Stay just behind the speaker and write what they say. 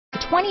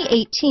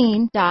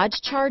2018 Dodge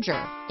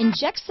Charger.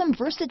 Inject some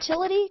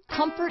versatility,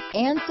 comfort,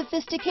 and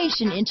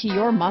sophistication into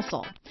your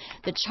muscle.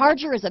 The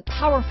Charger is a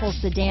powerful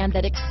sedan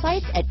that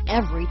excites at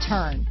every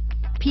turn.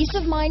 Peace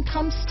of mind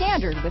comes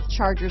standard with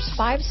Charger's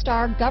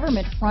 5-star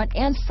government front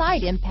and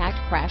side impact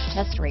crash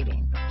test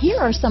rating. Here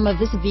are some of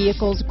this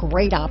vehicle's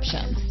great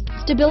options: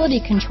 stability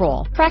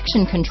control,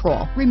 traction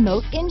control,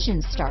 remote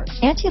engine start,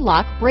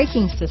 anti-lock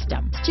braking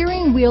system,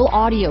 steering wheel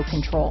audio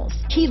controls,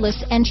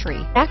 keyless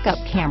entry, backup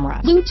camera,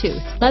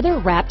 Bluetooth,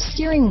 leather-wrapped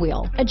steering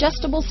wheel,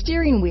 adjustable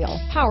steering wheel,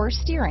 power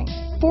steering,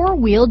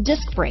 4-wheel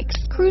disc brakes,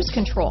 cruise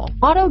control,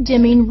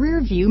 auto-dimming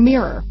rear-view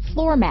mirror,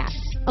 floor mats,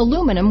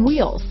 aluminum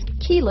wheels,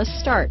 keyless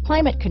start,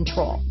 climate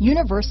control,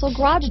 universal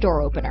garage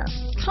door opener.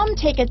 Come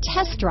take a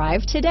test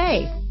drive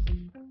today.